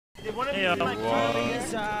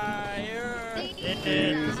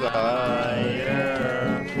Desire.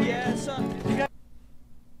 Yes.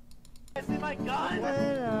 See my gun?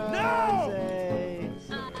 No!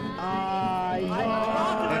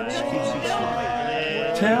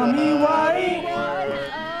 Tell me why.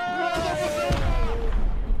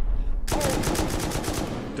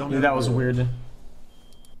 Yeah, that was weird.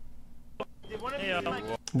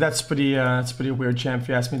 That's pretty weird, champ. If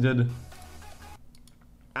you ask me, dude.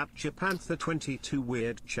 At Japantha 22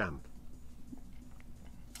 weird champ.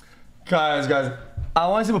 Guys, I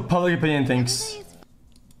want to see what public opinion thinks.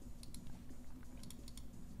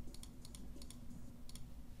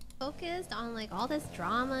 Focused on like all this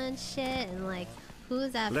drama and shit, and like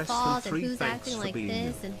who's at Less fault than and 3 who's thanks acting for like being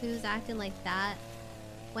this you. and who's acting like that.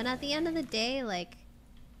 When at the end of the day, like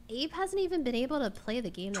Abe hasn't even been able to play the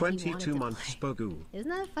game that he wanted 22 to months play. Bogu. Isn't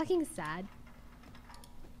that fucking sad?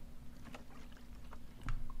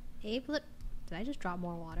 Abe, did I just drop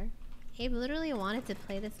more water? Abe literally wanted to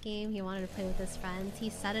play this game. He wanted to play with his friends.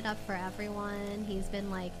 He set it up for everyone. He's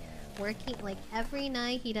been like working like every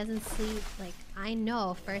night. He doesn't sleep. Like I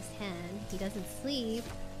know firsthand, he doesn't sleep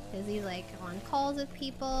because he's like on calls with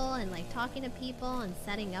people and like talking to people and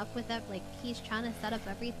setting up with them. Like he's trying to set up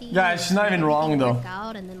everything. Yeah, she's not even wrong though.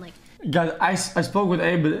 Out and then like. Guys, I spoke with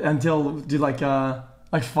Abe until like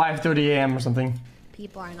 5:30 a.m. or something.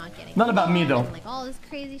 People are not getting. Not about me though. And, like all this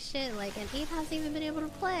crazy shit. Like and Abe hasn't even been able to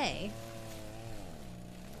play.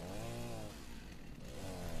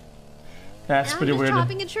 That's pretty weird.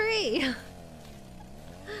 Chopping a tree.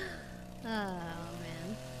 Oh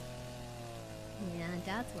man. Yeah,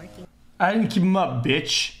 Dad's working. I didn't keep him up,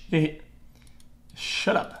 bitch. Hey,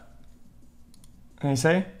 shut up. Can you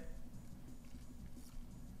say?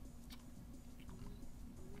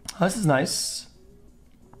 Oh, this is nice.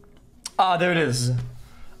 Ah, there it is.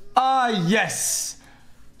 Ah, yes.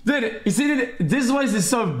 Dude, you see, this is why this is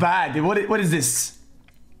so bad. What is this?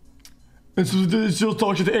 It's still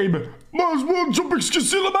talking to Abe. Mas one jump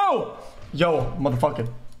xQc Lamau. Yo, motherfucker.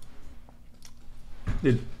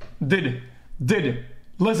 Dude.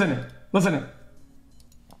 Listen.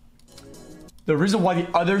 The reason why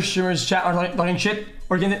the other streamers chat are talking shit,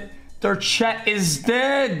 or their chat is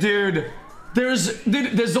dead, dude.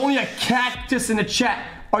 There's only a cactus in the chat.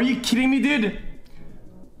 Are you kidding me, dude?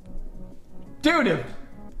 Dude,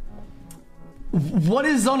 what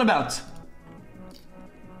is on about?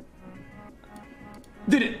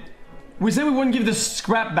 Dude, we said we wouldn't give the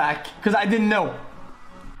scrap back because I didn't know.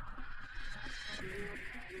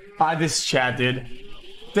 Ah, this chat, dude.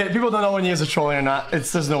 People don't know when he is a trolling or not.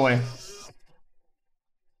 There's no way.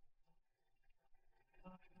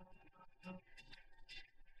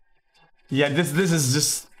 Yeah, this is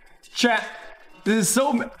just chat. This is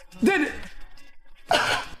so dude.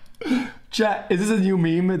 Chat, is this a new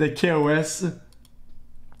meme? The KOS.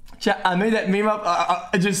 Chat, I made that meme up.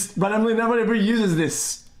 I just randomly nobody uses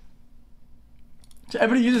this. Chat,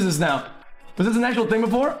 everybody uses this now. Was this an actual thing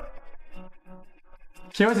before?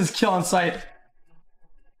 KOS is kill on sight.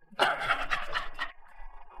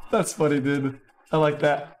 That's funny, dude. I like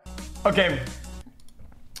that. Okay.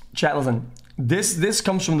 Chat, listen. This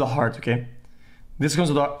comes from the heart, okay? This comes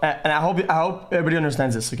from the heart, and I hope everybody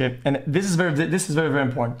understands this, okay? And this is very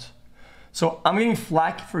important. So I'm getting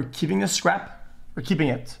flack for keeping the scrap, for keeping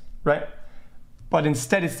it, right? But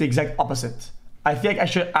instead, it's the exact opposite. I think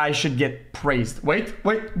I should get praised. Wait,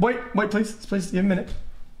 please, give me a minute.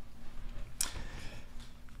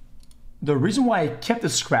 The reason why I kept the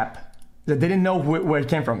scrap is that they didn't know where it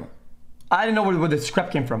came from. I didn't know where the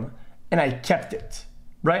scrap came from, and I kept it,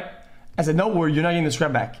 right? I said, no, you're not getting the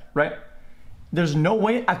scrap back, right? There's no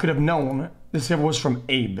way I could have known this was from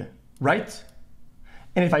Abe, right?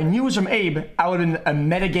 And if I knew it was from Abe, I would have been a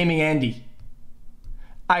metagaming Andy.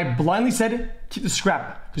 I blindly said, keep the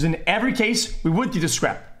scrap, because in every case, we would keep the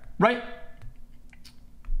scrap, right?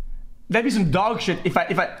 That'd be some dog shit if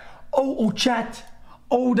I, oh, chat.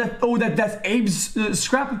 That's Abe's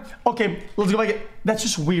scrap? Okay, let's go back. That's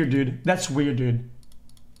just weird, dude. That's weird, dude.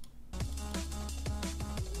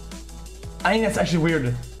 I think that's actually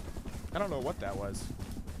weird. I don't know what that was.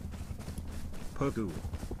 Pogu.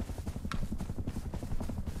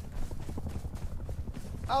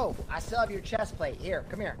 Oh, I still have your chest plate. Here,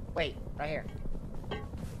 come here. Wait, right here. Hey,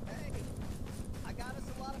 I got us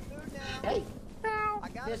a lot of food now. Hey,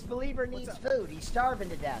 this believer needs food. He's starving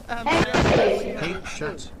to death. Hey,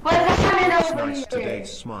 chat. What is that It's over nice here? today,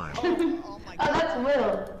 smile. Oh my Oh, god. that's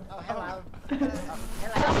Will. Oh, hello. Do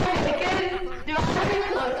I have you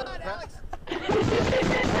close? God, Alex.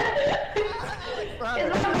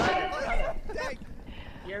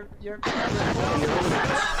 You're I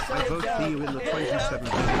vote for you in the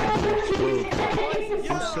 27th.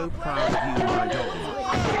 I'm so proud of you, my dog.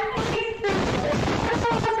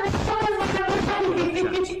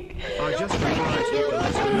 I just realized that the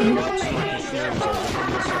letter looks like a snow's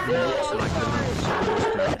and the 7 looks like the nose on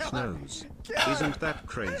Mr. nose. Isn't that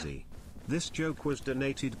crazy? This joke was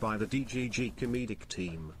donated by the DGG comedic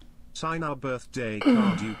team. Sign our birthday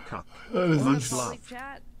card, you cuck. Much love.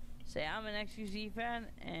 Chat, say I'm an xQc fan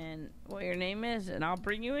and what your name is, and I'll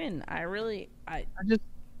bring you in.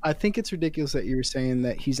 I think it's ridiculous that you're saying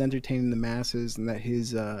that he's entertaining the masses and that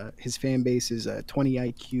his fan base is 20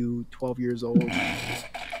 IQ, 12 years old.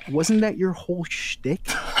 Wasn't that your whole shtick?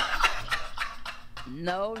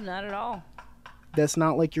 No, not at all. That's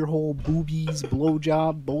not like your whole boobies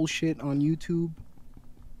blowjob bullshit on YouTube.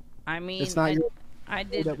 I mean, it's not I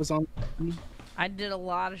did. That was on. I did a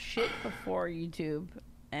lot of shit before YouTube,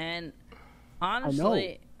 and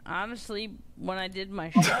honestly, when I did my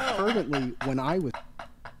show, fervently when I was.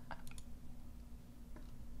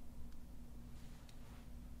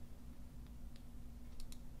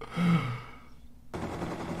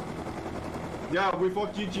 Yeah, we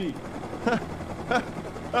fuck GG.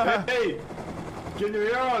 Hey, can you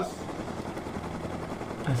hear us?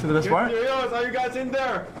 That's the best part. Can you hear us? Are you guys in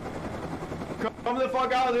there? Come the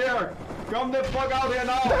fuck out here! Come the fuck out here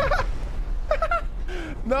now!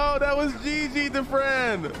 No, that was GG, the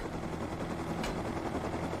friend.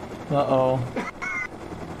 Uh-oh.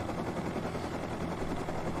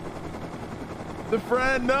 The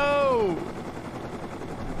friend, no!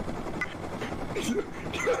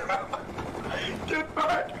 Get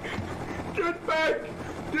back! Get back!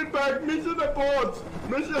 Get back! Mission abort!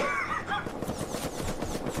 Mission...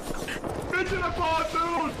 Mission abort,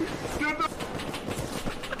 dude! Get back!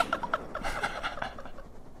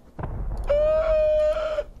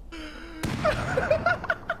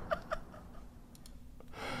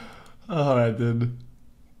 Alright, dude.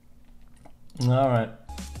 Alright.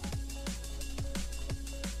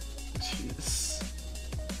 Jeez.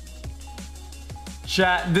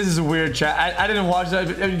 Chat, this is a weird chat. I didn't watch that.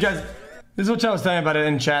 You guys, this is what I was telling about it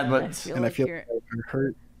in chat, but... I feel like you're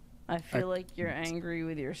hurt. I feel like you're angry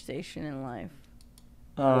with your station in life.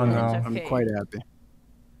 Oh, no. Okay. I'm quite happy.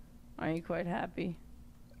 Are you quite happy?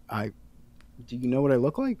 Do you know what I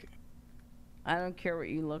look like? I don't care what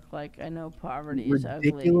you look like. I know poverty is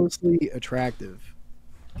ugly. Ridiculously attractive.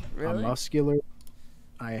 Really? I'm muscular.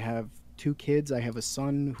 I have 2 kids. I have a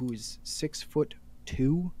son who's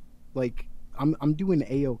 6'2". Like, I'm doing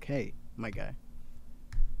A-okay, my guy.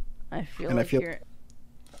 I feel and like I feel you're...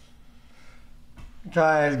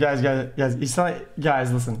 Guys, it's like,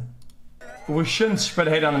 guys, listen. We shouldn't spread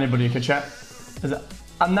hate on anybody, okay, chat?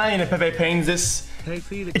 I'm not in a Pepe Pains this. Hey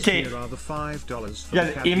Felix, okay. here are the $5 for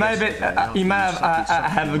Guys, he might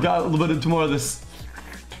have got a little bit more of this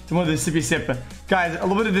sippy sip. Guys, a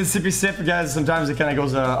little bit of this sippy sip, guys, sometimes it kind of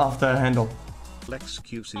goes off the handle.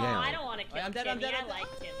 xQcl. Oh, I don't want to kill Timmy. I like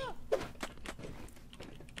Timmy.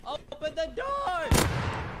 Open the door!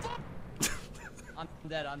 I'm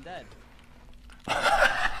dead, I'm dead.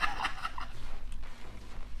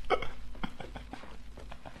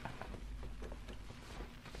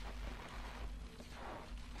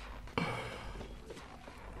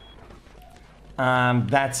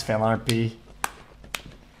 That's fail RP.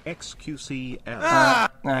 xQcl.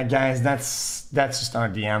 Guys, that's just our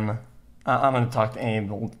DM. I'm gonna talk to Abe.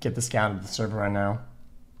 We'll get this guy out of the server right now.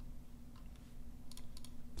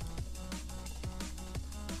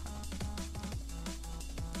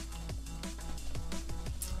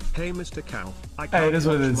 Hey Mr. Cow, I can't it is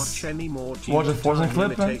what it is. watch any more Watch the Fortune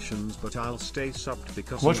clip, man. limitations, but I'll stay subbed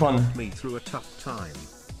because Which you one? helped me through a tough time.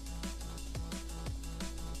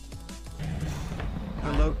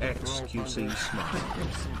 Hello xQc Smart.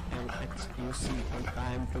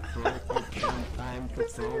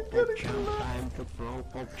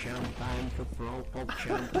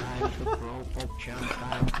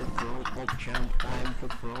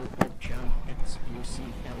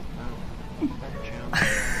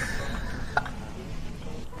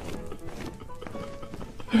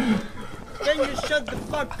 Can you shut the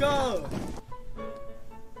fuck up?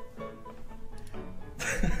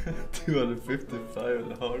 255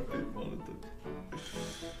 and a heartbeat monitor.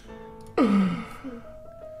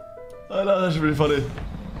 I know, that's really funny.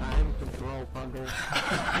 Time to throw buggers.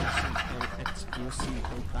 xQc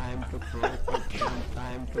time to throw pop-champ,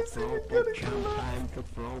 time to throw pop-champ, time to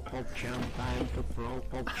throw pop-champ, time to throw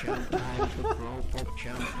pop-champ, time to throw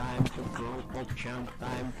pop-champ, time to throw pop-champ,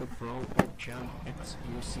 time to throw pop-champ,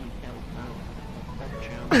 xQc time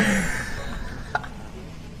pop-champ.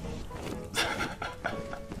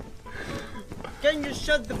 Can you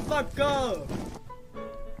shut the fuck up?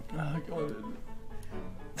 Oh, God.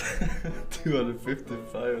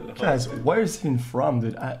 255. Guys, where is he even from,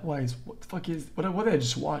 dude? What the fuck is... What did I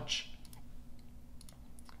just watch?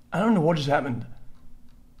 I don't know what just happened.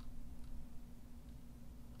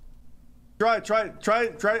 Try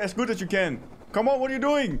as good as you can. Come on, what are you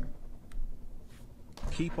doing?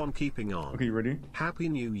 Keep on keeping on. Okay, you ready? Happy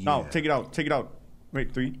New Year. Now, take it out, take it out.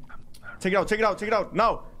 Wait, 3. Take it out, take it out, take it out.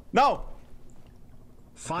 Now, now.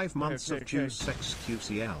 5 months of juice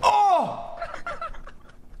xQcl. Oh!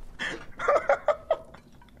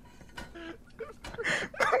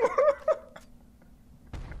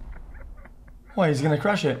 Why, he's gonna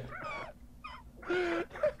crush it.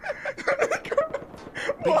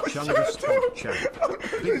 Big Chungus Pog Champ.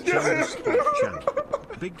 Big Chungus Pog Champ.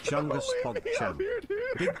 Big Chungus Pog Champ.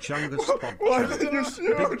 Big Chungus Pog Champ.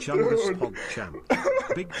 Big Chungus Pog Champ.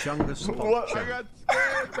 Big Chungus Pog Champ. I got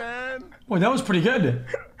scared, man. Wait, that was pretty good.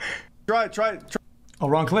 Try. Oh,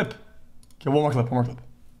 wrong clip. Okay, one more clip.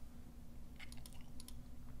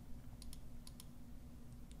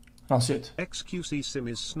 I'll see it. xQc sim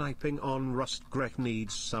is sniping on Rust. Greg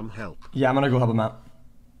needs some help. Yeah, I'm gonna go help him out.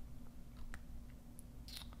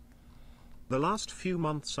 The last few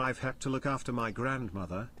months I've had to look after my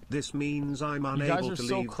grandmother. This means I'm unable to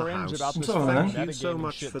leave the house. Thank you so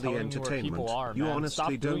much for the entertainment. You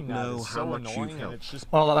honestly don't know how much you've helped.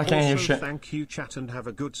 Well, I can't hear Also, shit. thank you, chat, and have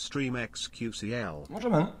a good stream, xQcl. What's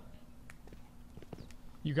up, man?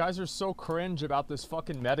 You guys are so cringe about this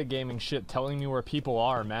fucking metagaming shit telling me where people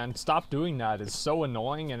are, man. Stop doing that. It's so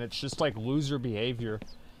annoying and it's just like loser behavior.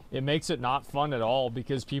 It makes it not fun at all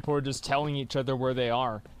because people are just telling each other where they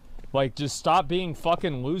are. Like, just stop being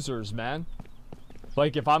fucking losers, man.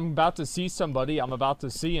 Like, if I'm about to see somebody, I'm about to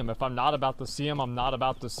see him. If I'm not about to see him, I'm not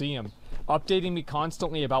about to see him. Updating me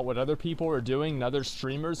constantly about what other people are doing and other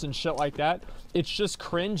streamers and shit like that, it's just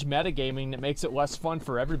cringe metagaming that makes it less fun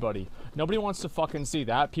for everybody. Nobody wants to fucking see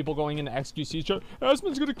that. People going into xQc chat,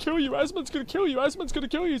 Asmon's gonna kill you, Asmon's gonna kill you, Asmon's gonna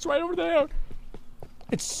kill you, it's right over there.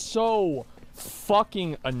 It's so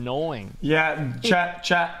fucking annoying. Yeah,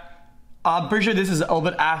 chat. I'm pretty sure this is a little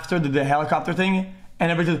bit after the helicopter thing,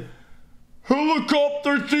 and everybody says,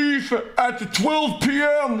 helicopter thief at 12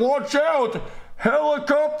 p.m. Watch out!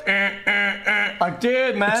 Helicopter! Like,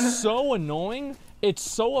 dude, man. It's so annoying. It's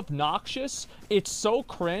so obnoxious. It's so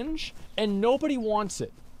cringe, and nobody wants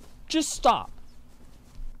it. Just stop.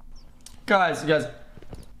 Guys,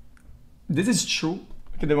 this is true.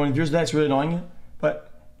 Okay, when viewers that's really annoying,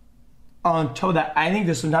 but on top of that, I think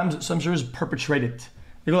that sometimes some streamers perpetrate it.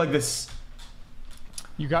 They go like this.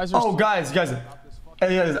 You guys are. Oh, guys. Hey,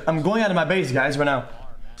 guys, I'm going out of my base, guys, right now.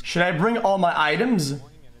 Should I bring all my items?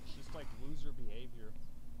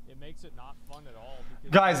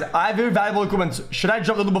 Guys, I have very valuable equipment. Should I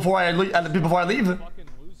drop the loot before I leave?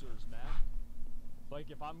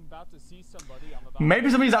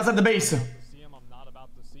 Maybe somebody's outside the base.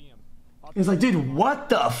 He's like, dude, what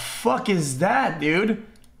the fuck is that, dude? You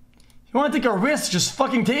want to take a risk? Just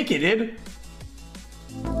fucking take it, dude.